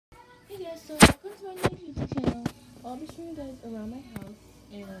guys, so welcome to my new YouTube channel. I'll be showing you guys around my house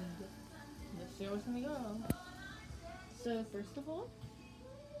and let's see what's gonna go. So first of all,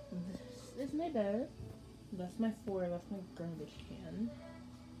 this is my bed. That's my floor, that's my garbage can.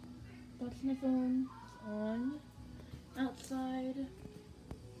 That's my phone. It's on. Outside.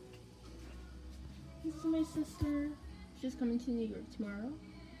 This is my sister. She's coming to New York tomorrow.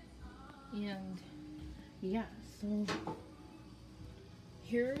 And yeah, so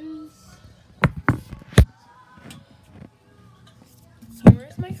here's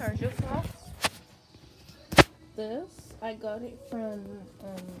my Hydro Floss. This I got it from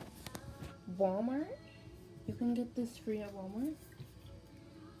Walmart. You can get this free at Walmart.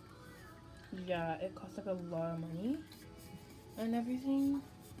 Yeah, it costs like a lot of money and everything.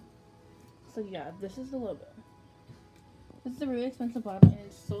 So yeah, this is the logo. This is a really expensive bottle and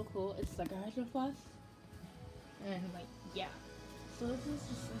it's so cool. It's like a Hydro Floss. And like, yeah. So this is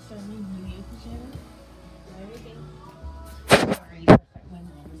just a new YouTube channel and everything. Sorry, my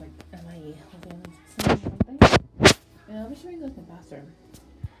mom was like, am I saying something? And I'll be showing you guys my bathroom.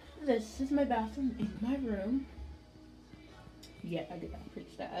 This is my bathroom in my room. Yeah, I did that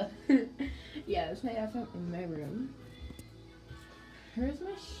pretty style. Yeah, this is my bathroom in my room. Here's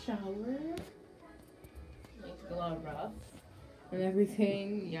my shower. Like a lot of rough and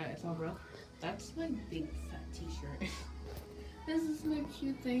everything. Yeah, it's all rough. That's my big fat t-shirt. This is my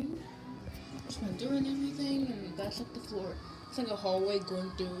cute thing. It's my door and everything, and that's like the floor. It's like a hallway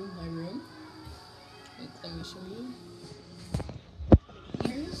going through my room. Like, let me show you.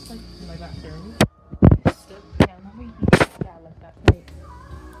 Here's like my bathroom. Step down over here. Yeah, like that's my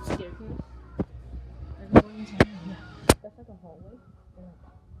staircase. And then going inside, yeah, that's like a hallway. And like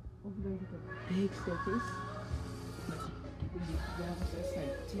over there's like a big staircase. That's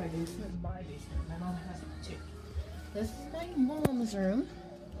like to my basement, My mom has it too. This is my mom's room.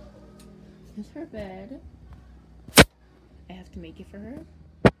 This is her bed. I have to make it for her.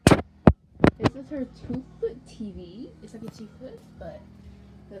 This is her 2-foot TV. It's like a 2-foot, but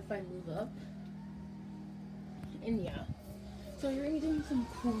if I move up. And yeah. So we're gonna be doing some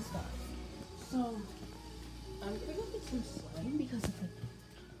cool stuff. So I'm gonna go get some slime because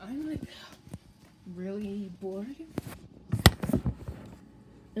I'm like really bored.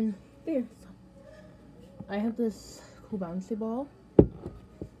 And there. I have this cool bouncy ball.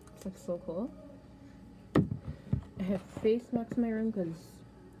 It's like so cool. I have face masks in my room because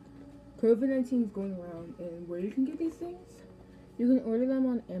COVID-19 is going around, and where you can get these things, you can order them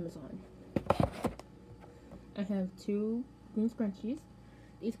on Amazon. I have 2 green scrunchies.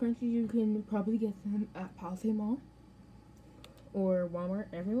 These scrunchies you can probably get them at Palisade Mall or Walmart,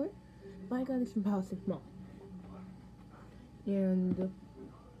 everywhere. But I got this from Palisade Mall. And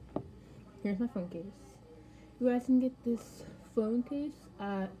here's my phone case. You guys can get this phone case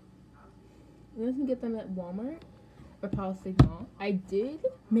at, you guys can get them at Walmart or Palisade Mall. I did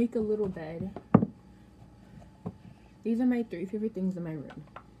make a little bed. These are my 3 favorite things in my room.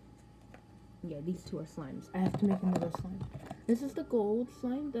 Yeah, these 2 are slimes. I have to make another slime. This is the gold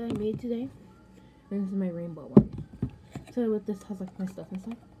slime that I made today. And this is my rainbow one. So with this has like my stuff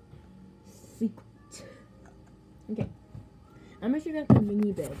inside. Secret. Okay. I'm gonna show you guys my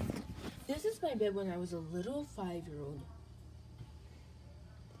mini bed. This is my bed when I was a little 5-year-old.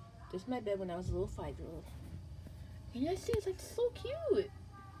 This is my bed when I was a little 5-year-old. And you guys see, it's like so cute.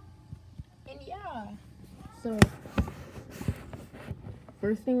 And yeah. So,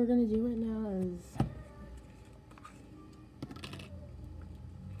 first thing we're gonna do right now is,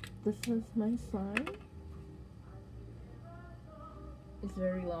 this is my slime. It's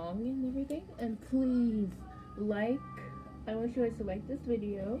very long and everything. And please, I want you guys to like this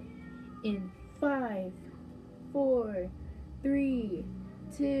video in 5, 4, 3,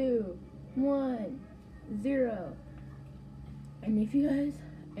 2, 1, 0. And if you guys,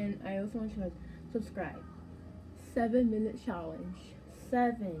 and I also want you guys to subscribe. 7-minute challenge.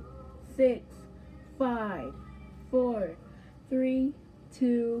 7, 6, 5, 4, 3,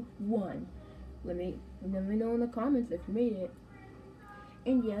 2, 1. Let me know in the comments if you made it.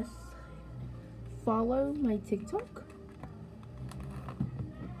 And yes, follow my TikTok.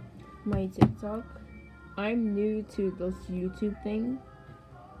 I'm new to this YouTube thing,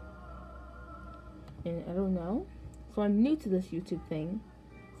 and I don't know, so I'm new to this YouTube thing.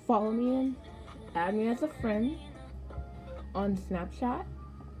 Follow me and add me as a friend on Snapchat.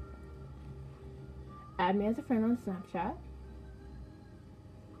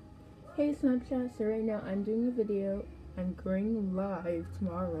 Hey Snapchat, so right now I'm doing a video. I'm going live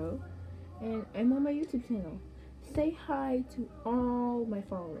tomorrow, and I'm on my YouTube channel. Say hi to all my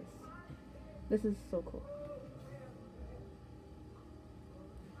followers. This is so cool.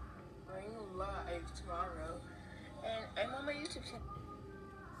 live tomorrow, and I'm on my YouTube channel.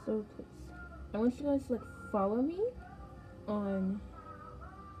 So please, I want you guys to like follow me on.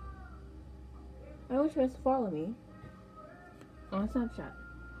 I want you guys to follow me on Snapchat.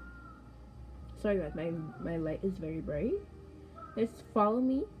 Sorry guys, my light is very bright. Just follow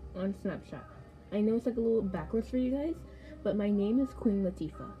me on Snapchat. I know it's like a little backwards for you guys, but my name is Queen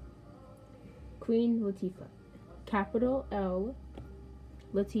Latifah. Queen Latifah. Capital L,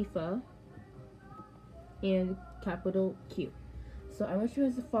 Latifah, and capital Q. So I want you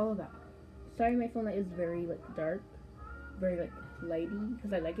guys to follow that. Sorry my phone light is very like dark, very like lighty,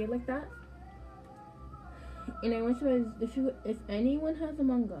 because I like it like that. And I want you guys, if anyone has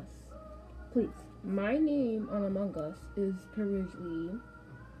Among Us, please, my name on Among Us is Perigely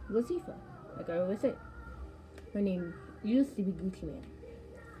Latifah. Like I always say, my name used to be Gucci Man.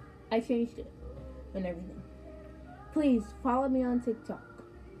 I changed it and everything. Please follow me on TikTok.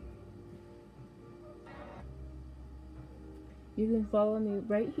 You can follow me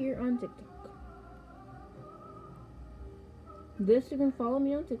right here on TikTok. You can follow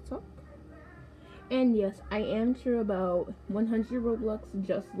me on TikTok. And yes, I am sure about 100 Roblox,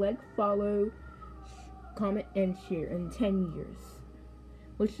 just like, follow, comment, and share in 10 years.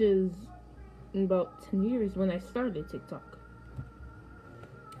 Which is about 10 years when I started TikTok.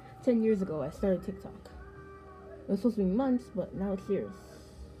 10 years ago I started TikTok. It was supposed to be months, but now it's years.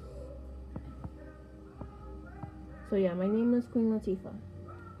 So yeah, my name is Queen Latifah.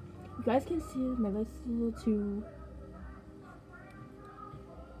 You guys can see my light's a little too.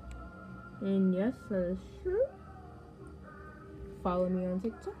 And yes, that is true. Follow me on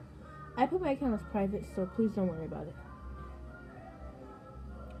TikTok. I put my account as private, so please don't worry about it.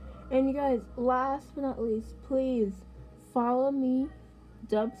 And you guys, last but not least, please follow me,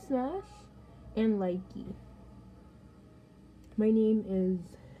 Dubsmash, and Likey. My name is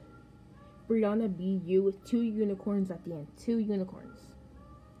Brianna BU with 2 unicorns at the end. 2 unicorns.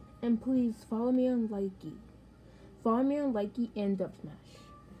 And please follow me on Likey. Follow me on Likey and Dubsmash.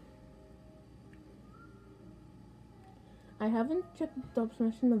 I haven't checked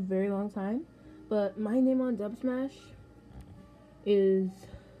Dubsmash in a very long time, but my name on Dubsmash is,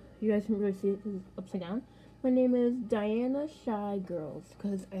 you guys can really see it because it's upside down. My name is Diana Shy Girls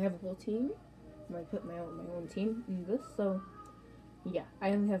because I have a whole team. I put my own team in this, so yeah,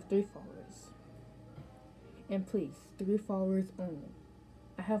 I only have 3 followers. And please, 3 followers only.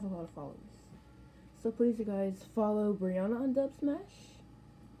 I have a lot of followers. So please, you guys, follow Brianna on Dubsmash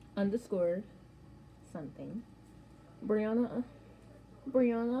 _ something. Brianna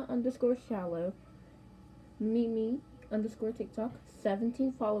 _ shallow. Mimi _ TikTok.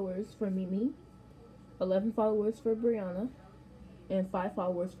 17 followers for Mimi. 11 followers for Brianna. And 5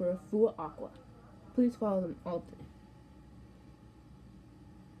 followers for Fua Aqua. Please follow them all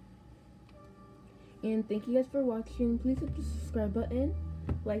 3. And thank you guys for watching. Please hit the subscribe button,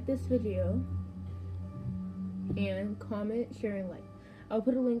 like this video, and comment, share, and like. I'll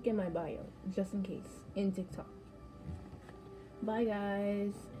put a link in my bio, just in case, in TikTok. Bye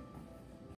guys.